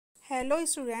Hello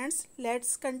students,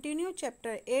 let's continue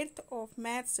chapter 8 of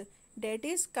maths, that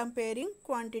is comparing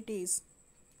quantities.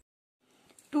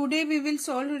 Today we will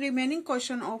solve remaining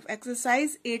question of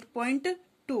exercise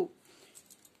 8.2.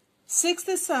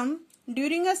 Sixth sum.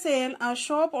 During a sale, a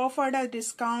shop offered a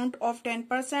discount of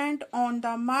 10% on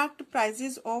the marked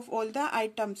prices of all the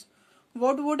items.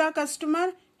 What would a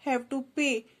customer have to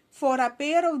pay for a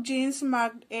pair of jeans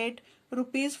marked at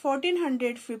rupees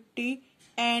 1450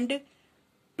 and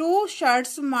two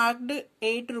shirts marked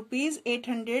at rupees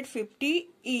 850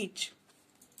 each?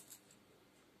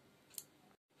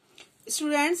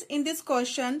 Students, in this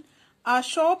question, a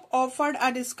shop offered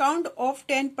a discount of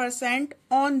 10%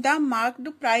 on the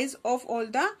marked price of all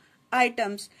the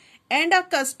items, and a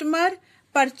customer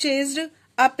purchased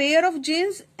a pair of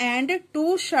jeans and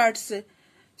two shirts.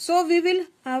 So we will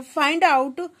find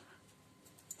out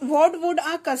what would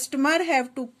a customer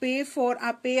have to pay for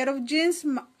a pair of jeans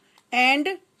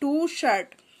and two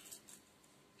shirts.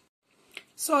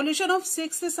 Solution of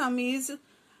sixth sum is: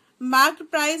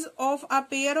 marked price of a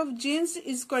pair of jeans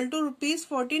is equal to rupees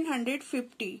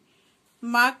 1450.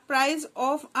 Marked price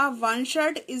of a one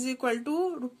shirt is equal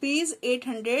to rupees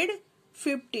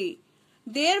 850.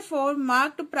 Therefore,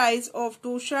 marked price of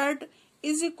two shirt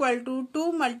is equal to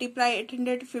 2 multiply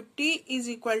 850 is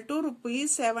equal to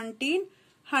rupees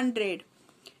 1700.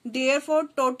 Therefore,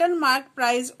 total marked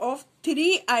price of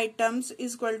three items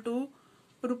is equal to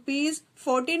rupees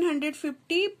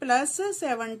 1450 plus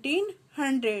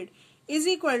 1700 is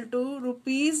equal to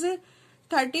rupees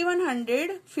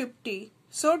 3150.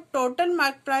 So total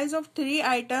marked price of three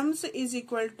items is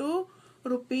equal to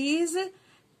rupees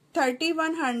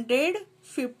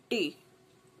 3150.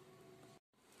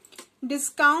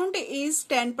 Discount is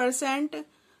 10%.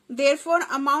 Therefore,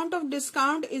 amount of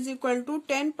discount is equal to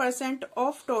 10%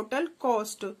 of total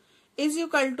cost is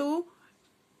equal to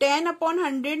 10 upon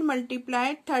 100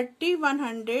 multiplied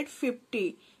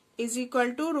 3150 is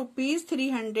equal to rupees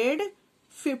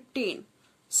 315.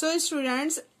 So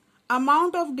students,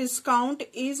 amount of discount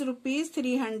is rupees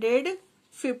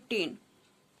 315.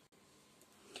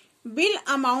 Bill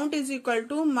amount is equal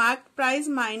to marked price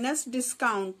minus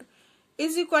discount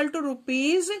is equal to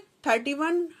rupees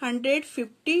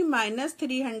 3150 minus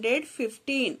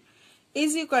 315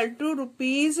 is equal to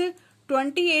rupees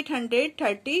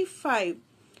 2835.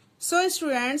 So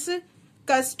students,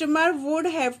 customer would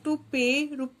have to pay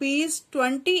rupees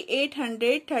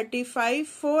 2835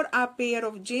 for a pair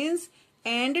of jeans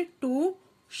and two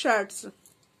shirts.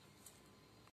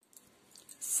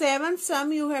 Seventh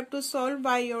sum you have to solve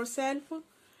by yourself.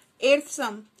 Eighth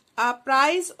sum. A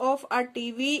price of a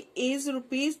TV is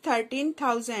rupees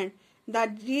 13,000. The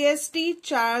GST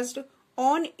charged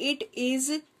on it is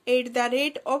at the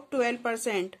rate of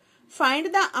 12%.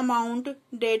 Find the amount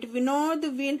that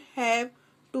Vinod will have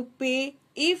to pay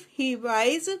if he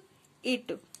buys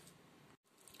it.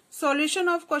 Solution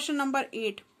of question number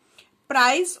 8.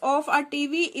 Price of a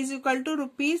TV is equal to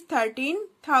rupees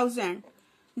 13,000.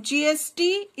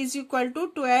 GST is equal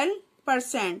to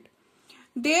 12%.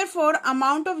 Therefore,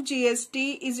 amount of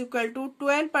GST is equal to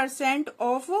 12%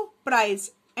 of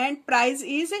price, and price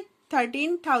is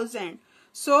 13,000.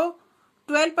 So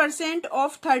 12%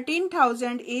 of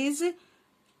 13,000 is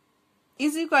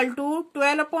equal to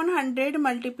 12 upon 100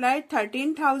 multiplied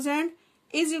 13,000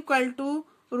 is equal to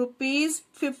rupees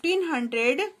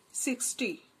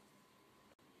 1560.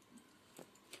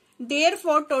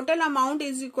 Therefore, total amount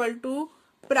is equal to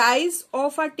price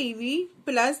of a TV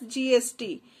plus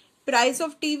GST. Price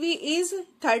of TV is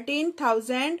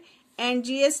 13,000 and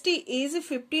GST is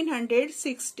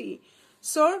 1560.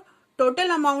 So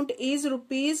total amount is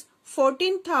rupees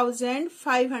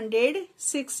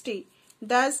 14,560.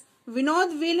 Thus,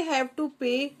 Vinod will have to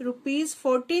pay rupees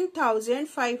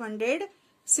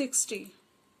 14,560.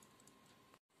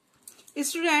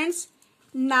 Students,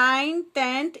 9,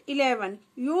 10th, 11.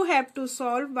 You have to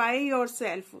solve by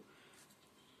yourself.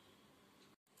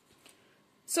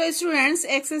 So students,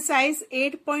 exercise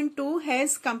 8.2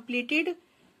 has completed.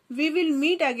 We will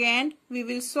meet again. We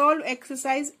will solve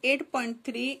exercise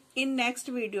 8.3 in next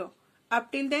video.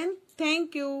 Up till then,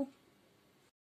 thank you.